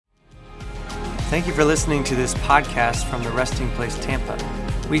Thank you for listening to this podcast from the Resting Place Tampa.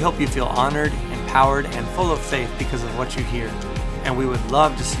 We hope you feel honored, empowered, and full of faith because of what you hear, and we would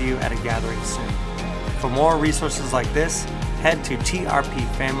love to see you at a gathering soon. For more resources like this, head to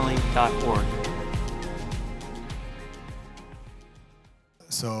trpfamily.org.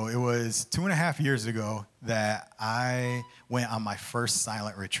 So it was 2.5 years ago that I went on my first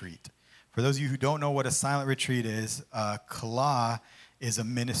silent retreat. For those of you who don't know what a silent retreat is, Kala is a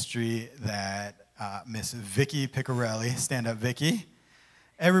ministry that Miss Vicky Piccarelli, stand up Vicky.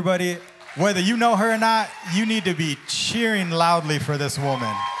 Everybody, whether you know her or not, you need to be cheering loudly for this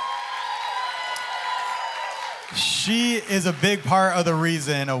woman. She is a big part of the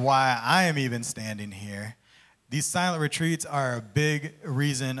reason of why I am even standing here. These silent retreats are a big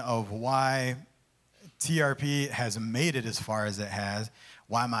reason of why TRP has made it as far as it has,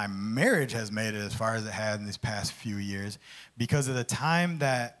 why my marriage has made it as far as it has in these past few years, because of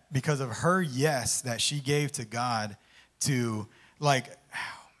because of her yes that she gave to God to, I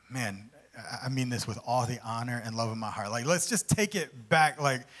mean this with all the honor and love in my heart. Let's just take it back.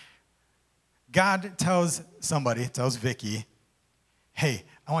 God tells Vicky, hey,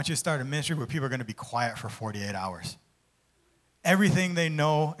 I want you to start a ministry where people are going to be quiet for 48 hours. Everything they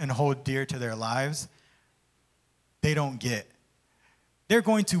know and hold dear to their lives, they don't get. They're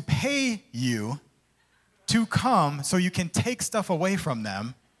going to pay you to come so you can take stuff away from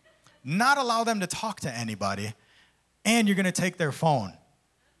them, not allow them to talk to anybody, and you're going to take their phone.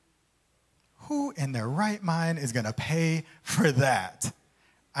 Who in their right mind is going to pay for that?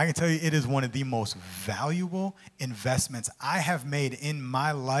 I can tell you it is one of the most valuable investments I have made in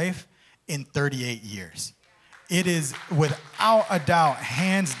my life in 38 years. It is without a doubt,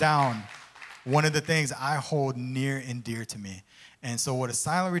 hands down, one of the things I hold near and dear to me. And so what a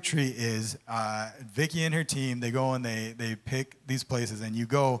silent retreat is, Vicky and her team, they go and they pick these places, and you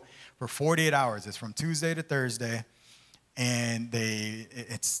go for 48 hours. It's from Tuesday to Thursday, and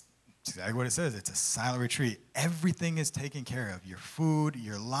it's exactly what it says. It's a silent retreat. Everything is taken care of. Your food,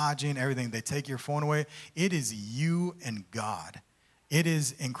 your lodging, everything. They take your phone away. It is you and God. It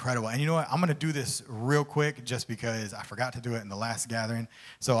is incredible. And you know what? I'm going to do this real quick just because I forgot to do it in the last gathering.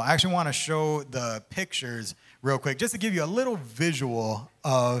 So I actually want to show the pictures real quick just to give you a little visual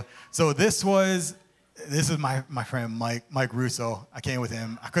of, so this is my friend Mike Russo. I came with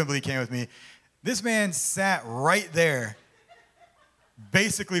him. I couldn't believe he came with me. This man sat right there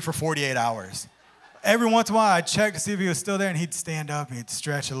basically for 48 hours. Every once in a while, I'd check to see if he was still there, and he'd stand up and he'd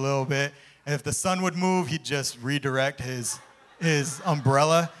stretch a little bit. And if the sun would move, he'd just redirect his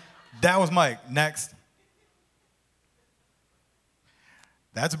umbrella. That was Mike. Next.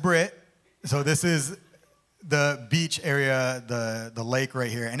 That's Britt. So this is the beach area, the lake right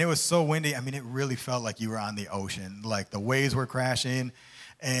here. And it was so windy. I mean, it really felt like you were on the ocean. Like the waves were crashing.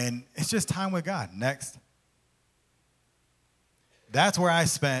 And it's just time with God. Next. That's where I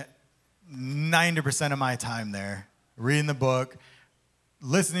spent 90% of my time there, reading the book,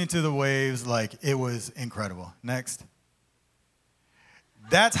 listening to the waves. It was incredible. Next.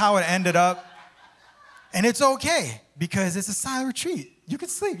 That's how it ended up. And it's okay because it's a silent retreat. You can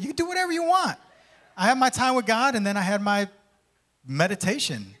sleep. You can do whatever you want. I had my time with God, and then I had my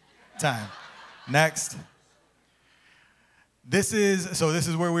meditation time. Next. This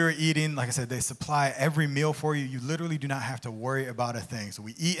is where we were eating. Like I said, they supply every meal for you. You literally do not have to worry about a thing. So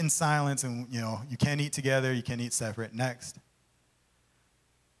we eat in silence, and you can't eat together. You can't eat separate. Next.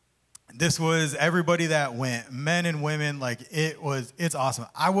 This was everybody that went, men and women. It's awesome.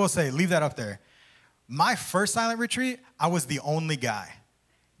 I will say, leave that up there. My first silent retreat, I was the only guy.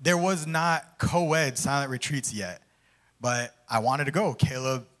 There was not co-ed silent retreats yet, but I wanted to go.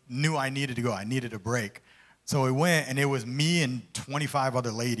 Caleb knew I needed to go. I needed a break. So we went, and it was me and 25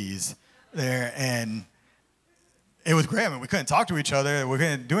 other ladies there, and it was great. I mean, we couldn't talk to each other. We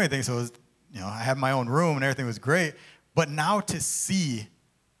couldn't do anything, so it was, I had my own room, and everything was great. But now to see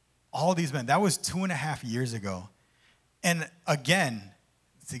all these men, that was 2.5 years ago. And again,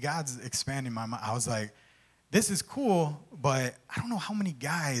 see, God's expanding my mind. I was like, this is cool, but I don't know how many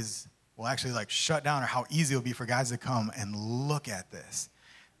guys will actually shut down, or how easy it'll be for guys to come and look at this.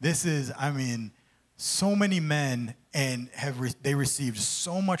 This is, so many men, and they received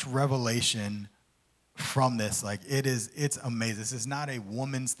so much revelation from this. It's amazing. This is not a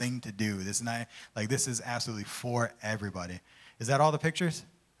woman's thing to do. This is not this is absolutely for everybody. Is that all the pictures?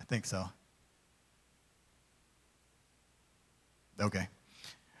 I think so. Okay.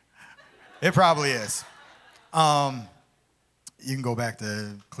 It probably is. You can go back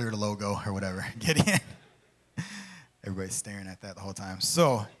to clear the logo or whatever. Get in. Everybody's staring at that the whole time.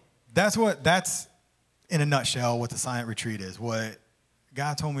 So that's in a nutshell what the silent retreat is. What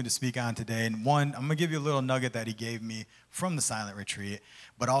God told me to speak on today. And one, I'm going to give you a little nugget that he gave me from the silent retreat,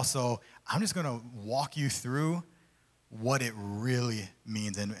 but also I'm just going to walk you through what it really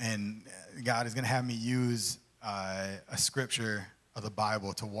means. And God is going to have me use a scripture of the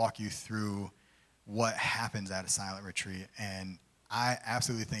Bible to walk you through what happens at a silent retreat. And I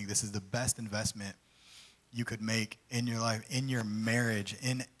absolutely think this is the best investment you could make in your life, in your marriage,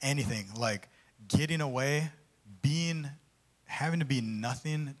 in anything. Like getting away, having to be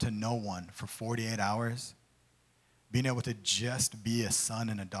nothing to no one for 48 hours, being able to just be a son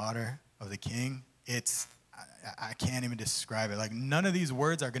and a daughter of the King, I can't even describe it. Like none of these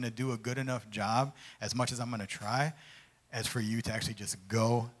words are going to do a good enough job, as much as I'm going to try, as for you to actually just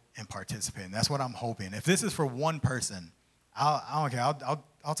go and participate. And that's what I'm hoping. If this is for one person, I don't care.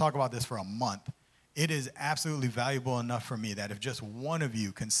 I'll talk about this for a month. It is absolutely valuable enough for me that if just one of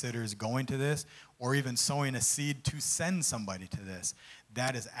you considers going to this or even sowing a seed to send somebody to this,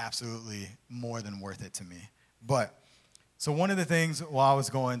 that is absolutely more than worth it to me. But so one of the things while I was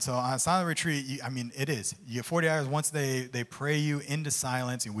going, so on silent retreat, it is. You get 40 hours once they pray you into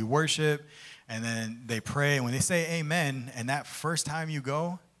silence, and we worship, and then they pray. And when they say amen, and that first time you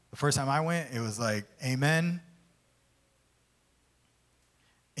go, the first time I went, it was like, amen.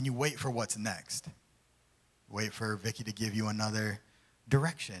 And you wait for what's next. Wait for Vicky to give you another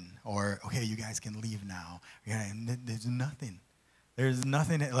direction. Or, okay, you guys can leave now. And there's nothing. There's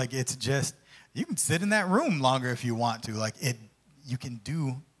nothing. Like, it's just, you can sit in that room longer if you want to. Like, you can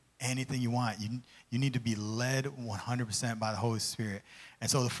do anything you want. You need to be led 100% by the Holy Spirit. And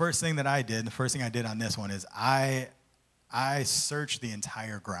so the first thing I did on this one is I searched the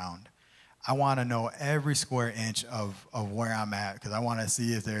entire ground. I want to know every square inch of where I'm at, because I want to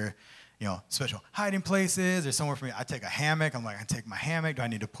see if there are, special hiding places or somewhere for me. I take a hammock. I'm like, I take my hammock. Do I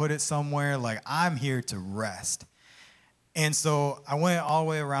need to put it somewhere? Like, I'm here to rest. And so I went all the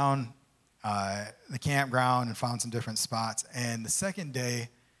way around the campground and found some different spots. And the second day,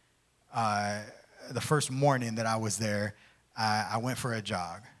 the first morning that I was there, I went for a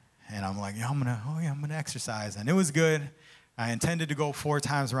jog. And I'm like, I'm gonna exercise. And it was good. I intended to go 4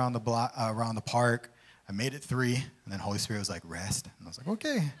 times around the block, around the park. I made it 3, and then Holy Spirit was like, rest. And I was like,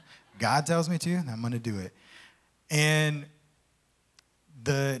 okay, God tells me to, and I'm going to do it. And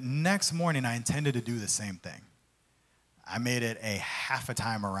the next morning, I intended to do the same thing. I made it a half a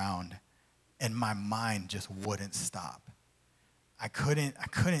time around, and my mind just wouldn't stop. I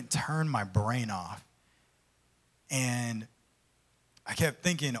couldn't turn my brain off. And I kept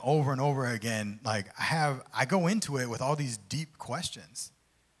thinking over and over again, like, I go into it with all these deep questions.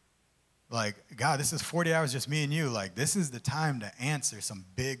 Like, God, this is 40 hours just me and you. Like, this is the time to answer some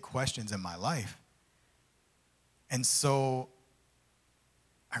big questions in my life. And so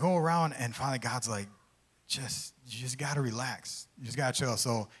I go around, and finally God's like, you just got to relax. You just got to chill.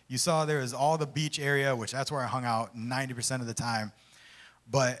 So you saw there was all the beach area, which that's where I hung out 90% of the time.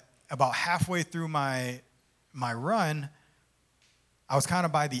 But about halfway through my run, I was kind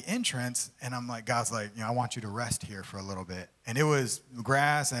of by the entrance, and I'm like, God's like, I want you to rest here for a little bit. And it was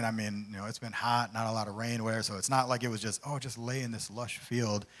grass, and it's been hot, not a lot of rain where, so it's not like it was just lay in this lush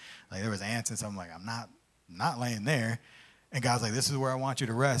field. Like, there was ants and stuff. I'm like, I'm not laying there. And God's like, this is where I want you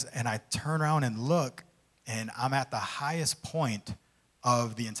to rest. And I turn around and look, and I'm at the highest point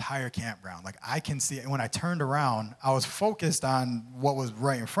of the entire campground. Like, I can see it. When I turned around, I was focused on what was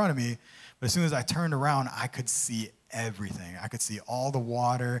right in front of me, but as soon as I turned around, I could see everything. I could see all the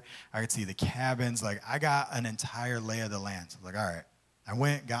water. I could see the cabins. Like, I got an entire lay of the land. So I was like, all right. I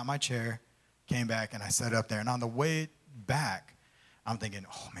went, got my chair, came back, and I sat up there. And on the way back, I'm thinking,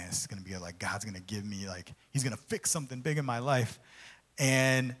 oh, man, this is going to be like God's going to give me, like, he's going to fix something big in my life.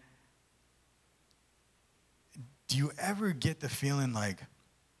 And do you ever get the feeling like,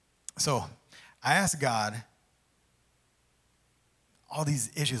 so I asked God all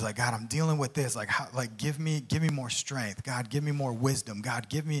these issues, like, God, I'm dealing with this, like, give me more strength. God, give me more wisdom. God,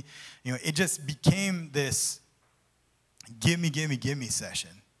 give me, it just became this give me session.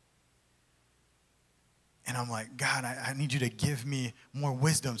 And I'm like, God, I need you to give me more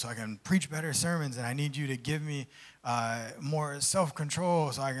wisdom so I can preach better sermons, and I need you to give me more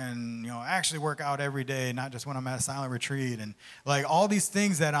self-control so I can, actually work out every day, not just when I'm at a silent retreat, and like all these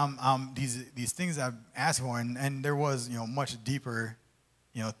things that these things I've asked for, and there was, much deeper,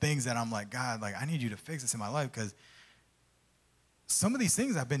 things that I'm like, God, like, I need you to fix this in my life, because some of these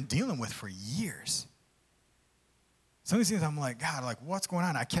things I've been dealing with for years. Some of these things I'm like, God, like, what's going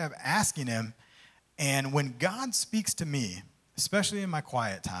on? I kept asking him. And when God speaks to me, especially in my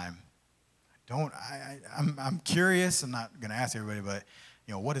quiet time, I'm curious. I'm not going to ask everybody, but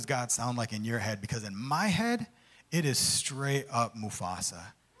what does God sound like in your head? Because in my head, it is straight up Mufasa.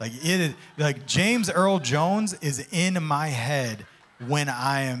 Like it is, like James Earl Jones is in my head when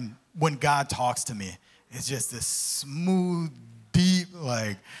God talks to me. It's just this smooth, deep,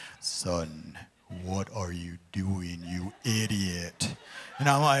 like, son, what are you doing, you idiot? And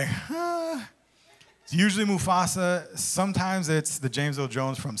I'm like, huh. It's usually Mufasa. Sometimes it's the James Earl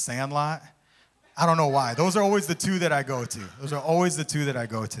Jones from Sandlot. I don't know why. Those are always the two that I go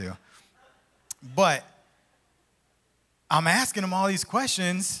to. But I'm asking him all these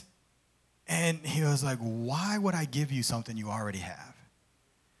questions, and he was like, why would I give you something you already have?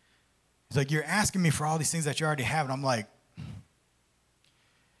 He's like, you're asking me for all these things that you already have. And I'm like,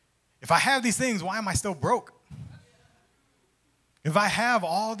 if I have these things, why am I still broke? If I have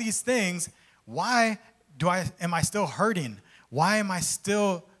all these things, why am I still hurting? Why am I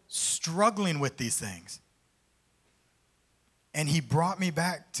still struggling with these things? And he brought me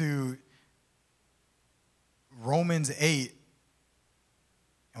back to Romans 8,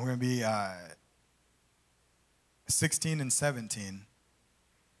 and we're going to be 16 and 17.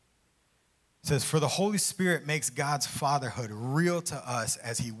 It says, for the Holy Spirit makes God's fatherhood real to us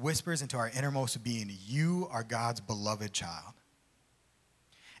as he whispers into our innermost being, you are God's beloved child.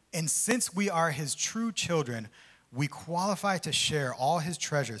 And since we are his true children, we qualify to share all his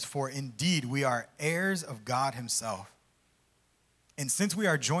treasures, for indeed we are heirs of God himself. And since we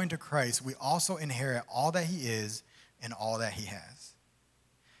are joined to Christ, we also inherit all that he is and all that he has.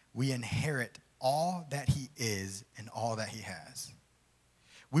 We inherit all that he is and all that he has.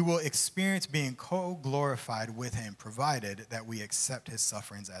 We will experience being co-glorified with him, provided that we accept his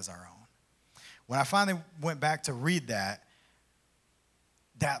sufferings as our own. When I finally went back to read that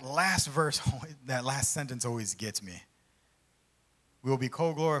last verse, that last sentence always gets me. We will be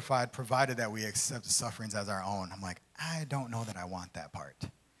co-glorified, provided that we accept the sufferings as our own. I'm like, I don't know that I want that part.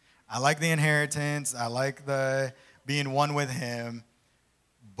 I like the inheritance. I like the being one with him.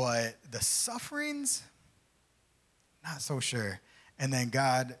 But the sufferings, not so sure. And then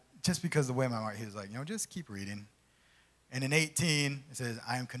God, just because of the way my heart, he was like, just keep reading. And in 18, it says,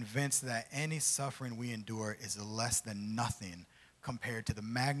 I am convinced that any suffering we endure is less than nothing compared to the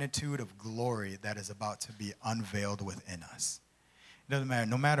magnitude of glory that is about to be unveiled within us. It doesn't matter.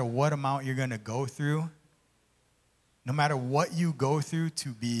 No matter what amount you're going to go through, no matter what you go through to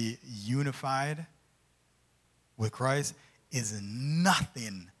be unified with Christ, is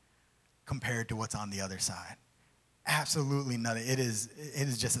nothing compared to what's on the other side. Absolutely nothing. It is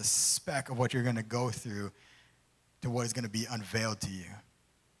just a speck of what you're going to go through to what is going to be unveiled to you.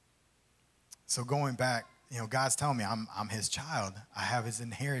 So going back, God's telling me I'm his child. I have his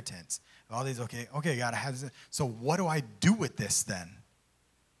inheritance. All these, okay, God, I have this. So what do I do with this then?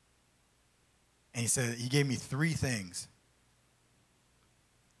 And he gave me 3 things.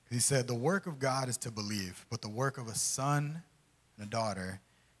 He said, the work of God is to believe, but the work of a son and a daughter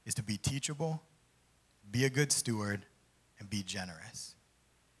is to be teachable, be a good steward, and be generous.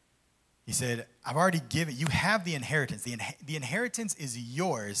 He said, I've already given, you have the inheritance. The inheritance is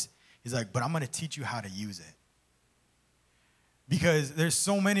yours. He's like, but I'm going to teach you how to use it. Because there's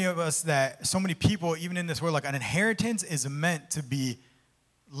so many of us so many people, even in this world, like an inheritance is meant to be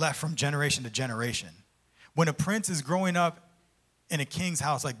left from generation to generation. When a prince is growing up in a king's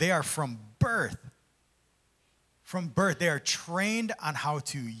house, like they are from birth, they are trained on how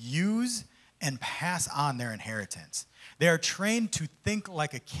to use and pass on their inheritance. They are trained to think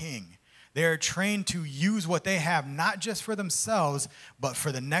like a king. They are trained to use what they have, not just for themselves, but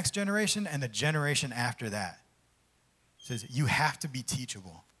for the next generation and the generation after that. It says, you have to be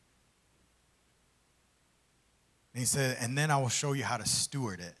teachable. And he said, and then I will show you how to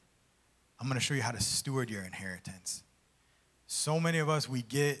steward it. I'm going to show you how to steward your inheritance. So many of us, we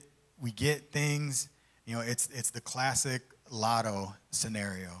get things, it's the classic lotto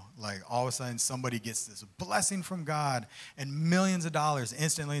scenario. Like all of a sudden somebody gets this blessing from God and millions of dollars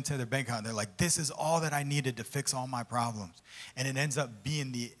instantly into their bank account. They're like, this is all that I needed to fix all my problems. And it ends up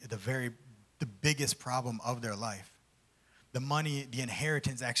being the biggest problem of their life. The money, the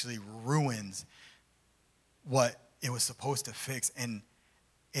inheritance actually ruins what it was supposed to fix. And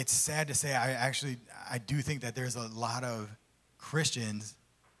it's sad to say, I do think that there's a lot of Christians,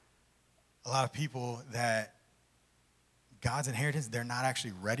 a lot of people that God's inheritance, they're not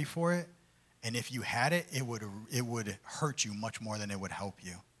actually ready for it. And if you had it, it would hurt you much more than it would help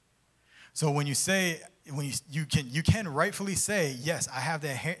you. So when you can rightfully say, yes, I have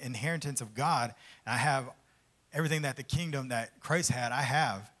the inheritance of God, and I have everything that the kingdom that Christ had, I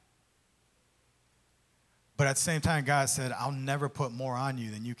have. But at the same time, God said, I'll never put more on you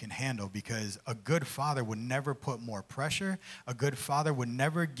than you can handle, because a good father would never put more pressure. A good father would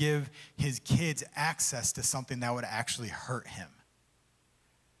never give his kids access to something that would actually hurt him.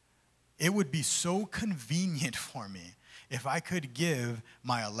 It would be so convenient for me if I could give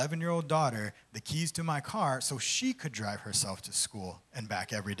my 11-year-old daughter the keys to my car so she could drive herself to school and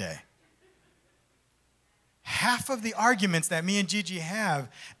back every day. Half of the arguments that me and Gigi have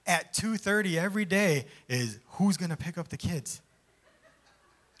at 2:30 every day is, who's going to pick up the kids?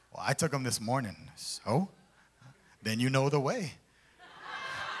 Well, I took them this morning. So? Then you know the way.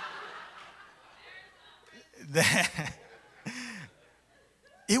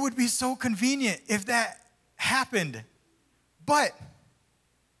 It would be so convenient if that happened. But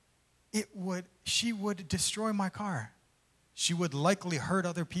she would destroy my car. She would likely hurt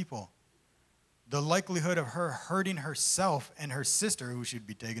other people. The likelihood of her hurting herself and her sister, who she'd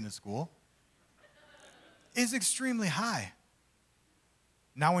be taking to school, is extremely high.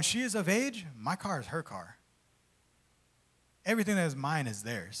 Now, when she is of age, my car is her car. Everything that is mine is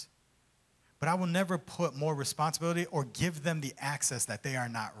theirs. But I will never put more responsibility or give them the access that they are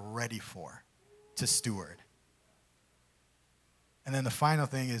not ready for to steward. And then the final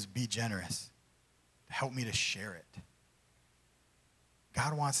thing is, be generous. Help me to share it.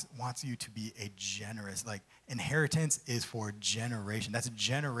 God wants you to be a generous, like, inheritance is for generation. That's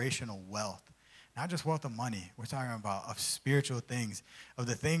generational wealth. Not just wealth of money. We're talking about of spiritual things, of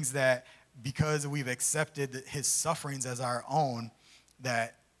the things that, because we've accepted his sufferings as our own,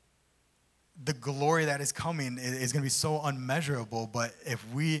 that the glory that is coming is going to be so unmeasurable. But if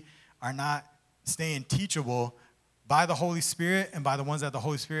we are not staying teachable by the Holy Spirit and by the ones that the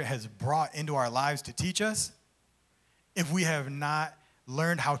Holy Spirit has brought into our lives to teach us, if we have not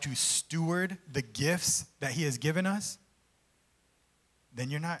learned how to steward the gifts that he has given us, then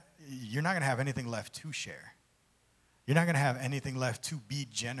you're not going to have anything left to share. You're not going to have anything left to be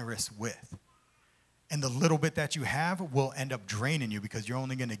generous with. And the little bit that you have will end up draining you, because you're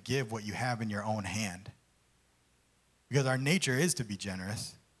only going to give what you have in your own hand. Because our nature is to be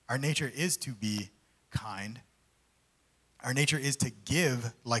generous. Our nature is to be kind. Our nature is to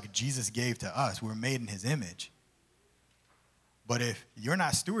give like Jesus gave to us. We're made in his image. But if you're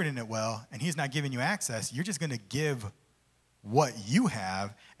not stewarding it well and he's not giving you access, you're just going to give what you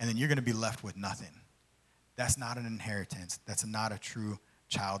have, and then you're going to be left with nothing. That's not an inheritance. That's not a true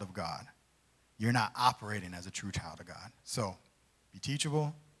child of God. You're not operating as a true child of God. So be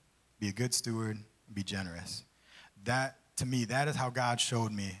teachable, be a good steward, be generous. That, to me, that is how God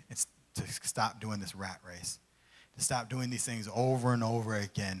showed me it's to stop doing this rat race, to stop doing these things over and over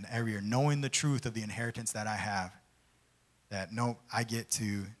again every year, knowing the truth of the inheritance that I have. That no, I get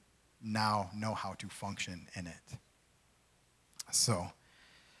to now know how to function in it. So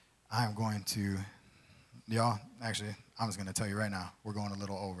I'm going to, y'all, actually, I'm just going to tell you right now, we're going a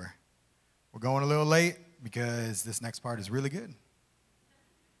little over. We're going a little late because this next part is really good.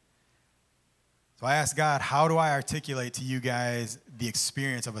 So I asked God, how do I articulate to you guys the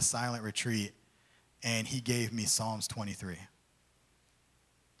experience of a silent retreat? And he gave me Psalms 23.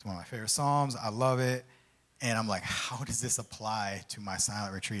 It's one of my favorite Psalms. I love it. And I'm like, how does this apply to my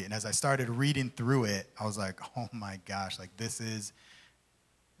silent retreat? And as I started reading through it, I was like, oh my gosh, like this is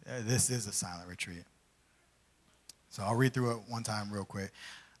a silent retreat. So I'll read through it one time real quick.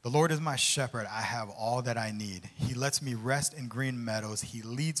 The Lord is my shepherd. I have all that I need. He lets me rest in green meadows. He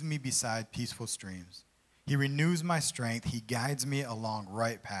leads me beside peaceful streams. He renews my strength. He guides me along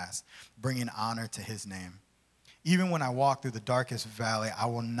right paths, bringing honor to his name. Even when I walk through the darkest valley, I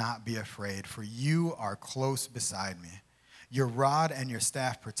will not be afraid, for you are close beside me. Your rod and your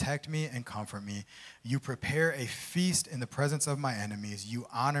staff protect me and comfort me. You prepare a feast in the presence of my enemies. You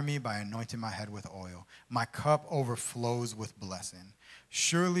honor me by anointing my head with oil. My cup overflows with blessing.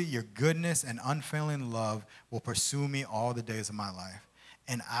 Surely your goodness and unfailing love will pursue me all the days of my life,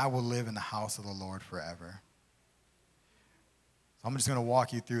 and I will live in the house of the Lord forever. So I'm just going to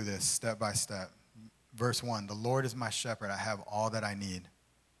walk you through this step by step. Verse 1, the Lord is my shepherd. I have all that I need.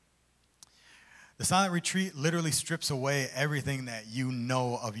 The silent retreat literally strips away everything that you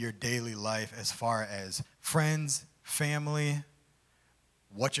know of your daily life as far as friends, family,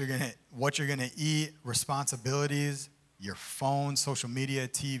 what you're gonna eat, responsibilities, your phone, social media,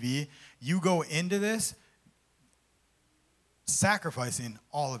 TV. You go into this sacrificing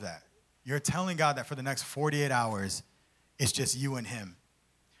all of that. You're telling God that for the next 48 hours, it's just you and him.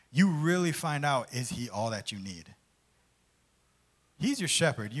 You really find out, is he all that you need? He's your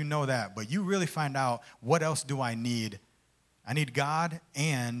shepherd, you know that, but you really find out, what else do I need? I need God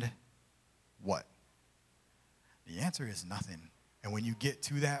and what? The answer is nothing. And when you get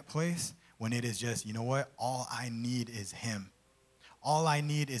to that place, when it is just, you know what? All I need is him. All I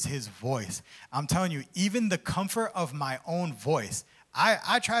need is his voice. I'm telling you, even the comfort of my own voice,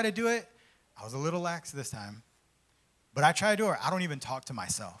 I try to do it. I was a little lax this time, but I try to do it. I don't even talk to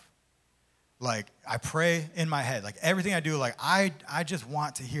myself. Like, I pray in my head. Like, everything I do, like, I just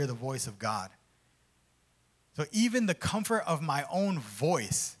want to hear the voice of God. So even the comfort of my own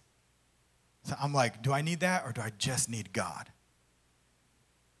voice, so I'm like, do I need that or do I just need God?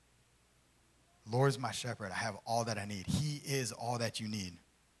 Lord's my shepherd. I have all that I need. He is all that you need.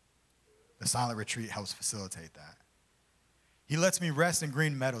 The silent retreat helps facilitate that. He lets me rest in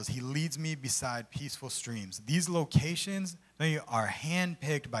green meadows. He leads me beside peaceful streams. These locations, they are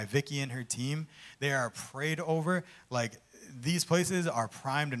handpicked by Vicky and her team. They are prayed over. Like, these places are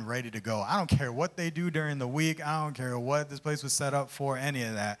primed and ready to go. I don't care what they do during the week. I don't care what this place was set up for, any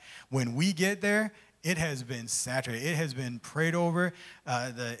of that. When we get there, it has been saturated. It has been prayed over.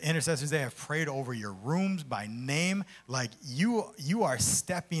 The intercessors, they have prayed over your rooms by name. Like, you are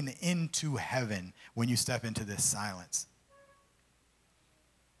stepping into heaven when you step into this silence.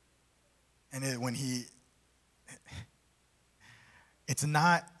 And it's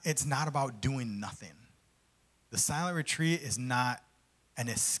not about doing nothing. The silent retreat is not an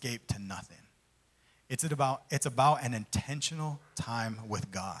escape to nothing. It's about an intentional time with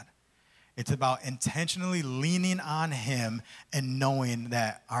God. It's about intentionally leaning on him and knowing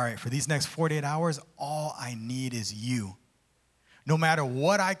that, all right, for these next 48 hours, all I need is you. No matter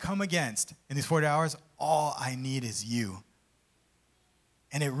what I come against in these 48 hours, all I need is you.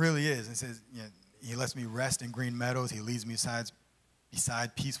 And it really is. It says, you know, he lets me rest in green meadows. He leads me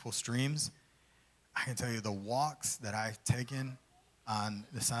beside peaceful streams. I can tell you the walks that I've taken on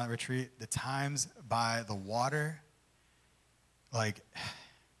the silent retreat, the times by the water, like,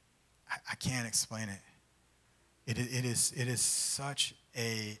 I can't explain it. It is such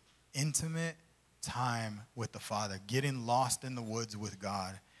a intimate time with the Father, getting lost in the woods with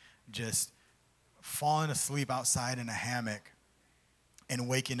God, just falling asleep outside in a hammock and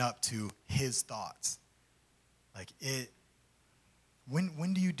waking up to his thoughts. Like,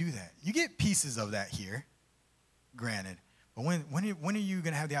 when do you do that? You get pieces of that here, granted, but when are you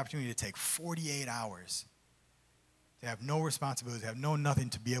going to have the opportunity to take 48 hours to have no responsibilities, have no nothing,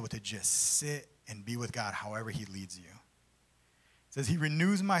 to be able to just sit and be with God however he leads you? It says, he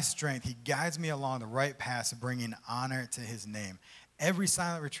renews my strength. He guides me along the right path, bringing honor to his name. Every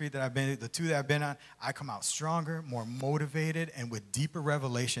silent retreat that I've been, the two that I've been on, I come out stronger, more motivated, and with deeper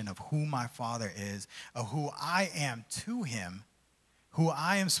revelation of who my Father is, of who I am to him, who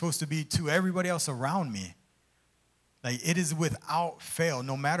I am supposed to be to everybody else around me. Like, it is without fail,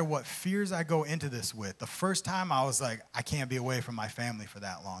 no matter what fears I go into this with. The first time I was like, I can't be away from my family for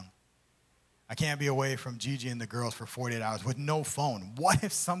that long. I can't be away from Gigi and the girls for 48 hours with no phone. What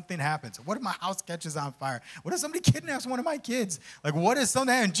if something happens? What if my house catches on fire? What if somebody kidnaps one of my kids? Like, what if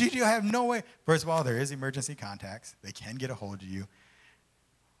something happens? Gigi will have no way. First of all, there is emergency contacts. They can get a hold of you.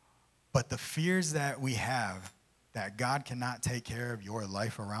 But the fears that we have, that God cannot take care of your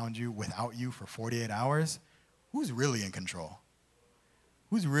life around you without you for 48 hours, who's really in control?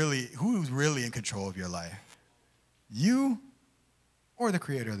 Who's really in control of your life? You or the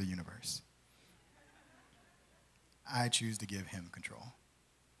creator of the universe? I choose to give him control.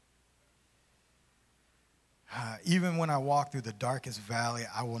 Even when I walk through the darkest valley,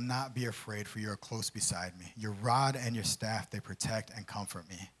 I will not be afraid, for you are close beside me. Your rod and your staff, they protect and comfort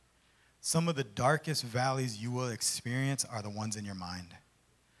me. Some of the darkest valleys you will experience are the ones in your mind.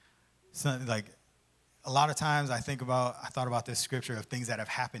 So, like, a lot of times I thought about this scripture of things that have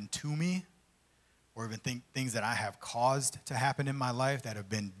happened to me, or even things that I have caused to happen in my life that have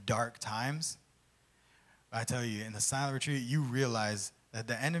been dark times. I tell you, in the silent retreat, you realize that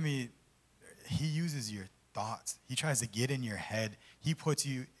the enemy, he uses your thoughts. He tries to get in your head. He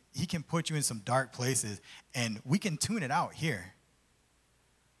can put you in some dark places, and we can tune it out here.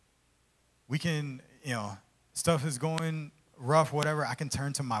 We can, stuff is going rough, whatever. I can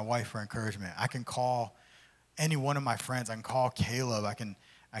turn to my wife for encouragement. I can call any one of my friends. I can call Caleb.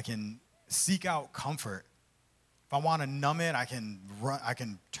 I can seek out comfort. If I want to numb it, I can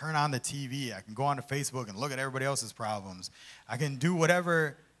turn on the TV. I can go onto Facebook and look at everybody else's problems. I can do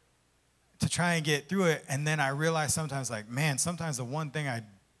whatever to try and get through it. And then I realize sometimes, like, man, sometimes the one thing I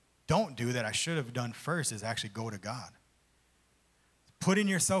don't do that I should have done first is actually go to God. Putting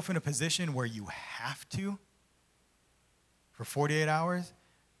yourself in a position where you have to for 48 hours,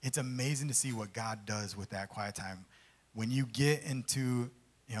 it's amazing to see what God does with that quiet time. When you get into,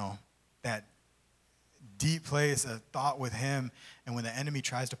 that deep place of thought with him, and when the enemy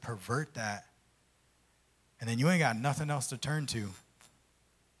tries to pervert that, and then you ain't got nothing else to turn to,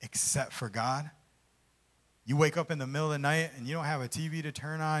 except for God. You wake up in the middle of the night and you don't have a TV to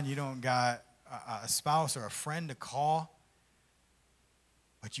turn on. You don't got a spouse or a friend to call.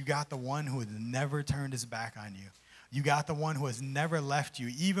 But you got the one who has never turned his back on you. You got the one who has never left you,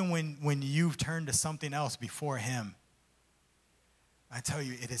 even when you've turned to something else before him. I tell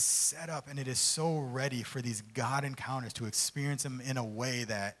you, it is set up and it is so ready for these God encounters to experience them in a way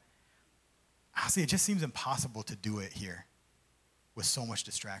that, honestly, it just seems impossible to do it here with so much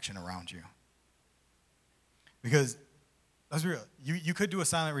distraction around you. Because, let's be real, you could do a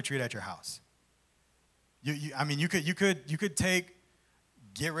silent retreat at your house. You could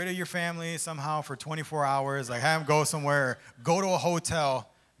get rid of your family somehow for 24 hours, like have them go somewhere, go to a hotel,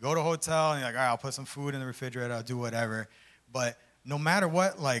 and you're like, all right, I'll put some food in the refrigerator, I'll do whatever. But no matter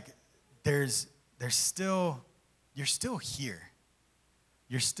what, like, you're still here.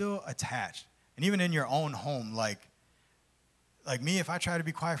 You're still attached. And even in your own home, like me, if I try to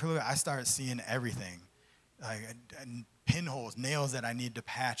be quiet for a little bit, I start seeing everything. Like pinholes, nails that I need to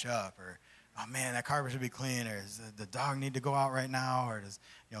patch up, or, oh man, that carpet should be clean, or does the dog need to go out right now, or does,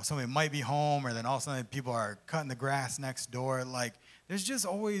 somebody might be home, or then all of a sudden people are cutting the grass next door. Like, there's just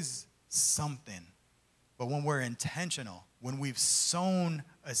always something. But when we're intentional, when we've sown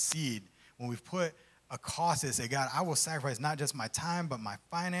a seed, when we've put a cost to say, God, I will sacrifice not just my time, but my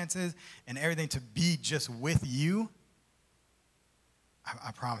finances and everything to be just with you,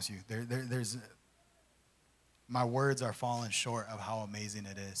 I promise you, there's my words are falling short of how amazing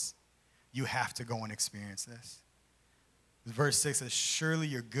it is. You have to go and experience this. Verse 6 says, surely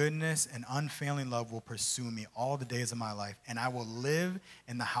your goodness and unfailing love will pursue me all the days of my life, and I will live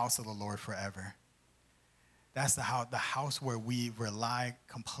in the house of the Lord forever. That's the house where we rely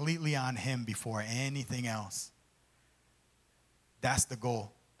completely on him before anything else. That's the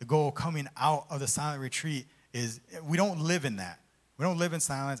goal. The goal coming out of the silent retreat is we don't live in that. We don't live in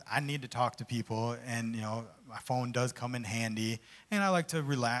silence. I need to talk to people, and my phone does come in handy, and I like to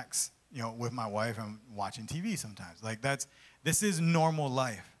relax, with my wife and watching TV sometimes. Like this is normal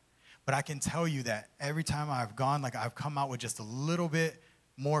life. But I can tell you that every time I've gone, like I've come out with just a little bit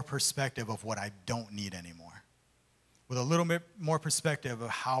more perspective of what I don't need anymore. With a little bit more perspective of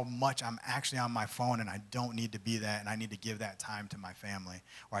how much I'm actually on my phone and I don't need to be that, and I need to give that time to my family,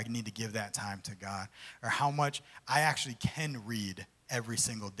 or I need to give that time to God, or how much I actually can read every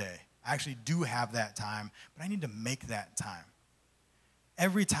single day. I actually do have that time, but I need to make that time.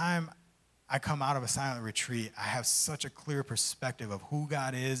 Every time I come out of a silent retreat, I have such a clear perspective of who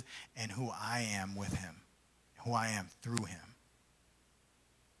God is and who I am with him, who I am through him.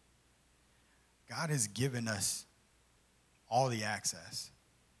 God has given us all the access.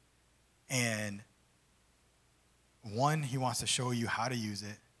 And one, he wants to show you how to use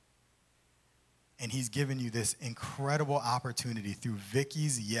it. And he's given you this incredible opportunity through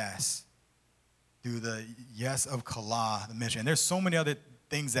Vicky's yes, through the yes of Kala, the mission. And there's so many other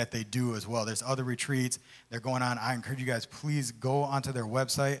things that they do as well. There's other retreats. They're going on. I encourage you guys, please go onto their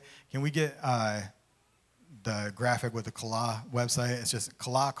website. Can we get the graphic with the Kala website? It's just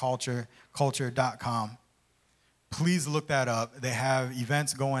kalaculture.com. Please look that up. They have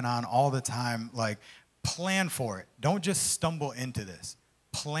events going on all the time. Like, plan for it. Don't just stumble into this.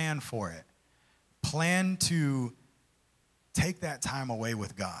 Plan for it. Plan to take that time away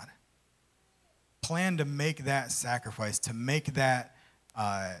with God. Plan to make that sacrifice, to make that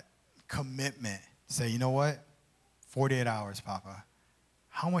commitment. Say, you know what? 48 hours, Papa.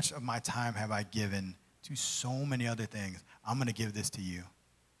 How much of my time have I given to so many other things? I'm going to give this to you.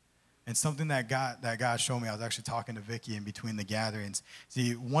 And something that God showed me, I was actually talking to Vicky in between the gatherings.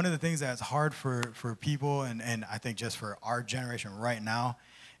 See, one of the things that's hard for people, and I think just for our generation right now,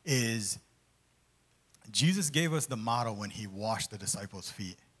 is Jesus gave us the model when he washed the disciples'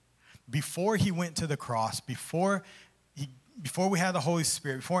 feet. Before he went to the cross, before we had the Holy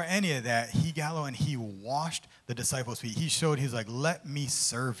Spirit, before any of that, he got low and he washed the disciples' feet. He showed, he's like, let me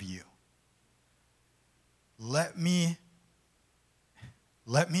serve you. Let me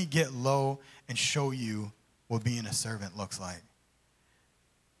get low and show you what being a servant looks like.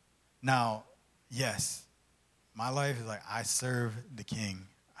 Now, yes, my life is like, I serve the King.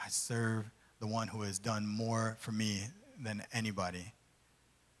 I serve the one who has done more for me than anybody.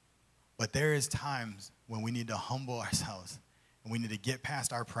 But there is times when we need to humble ourselves and we need to get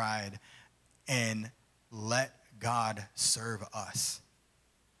past our pride and let God serve us.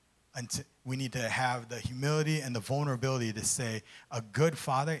 We need to have the humility and the vulnerability to say, a good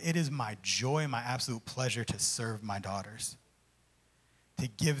father, it is my joy and my absolute pleasure to serve my daughters, to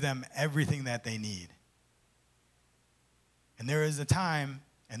give them everything that they need. And there is a time,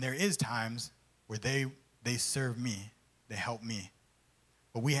 and there is times where they serve me, they help me.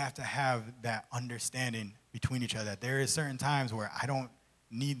 But we have to have that understanding between each other that there is certain times where I don't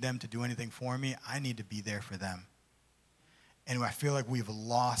need them to do anything for me. I need to be there for them. And I feel like we've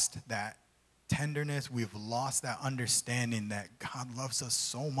lost that tenderness. We've lost that understanding that God loves us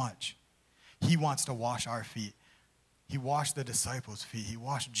so much. He wants to wash our feet. He washed the disciples' feet. He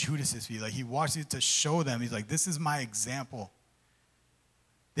washed Judas's feet. Like, he washed it to show them. He's like, this is my example.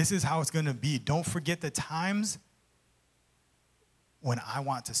 This is how it's going to be. Don't forget the times when I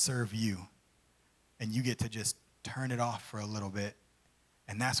want to serve you and you get to just turn it off for a little bit.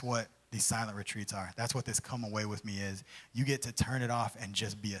 And that's what these silent retreats are. That's what this come away with me is. You get to turn it off and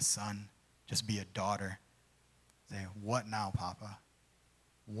just be a son, just be a daughter. Say, what now, Papa?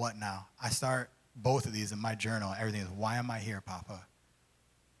 What now? I start both of these in my journal. Everything is, why am I here, Papa?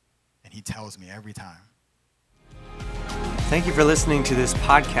 And he tells me every time. Thank you for listening to this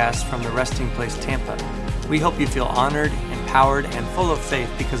podcast from the Resting Place Tampa. We hope you feel honored, empowered, and full of faith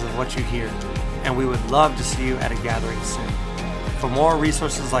because of what you hear. And we would love to see you at a gathering soon. For more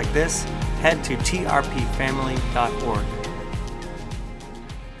resources like this, head to trpfamily.org.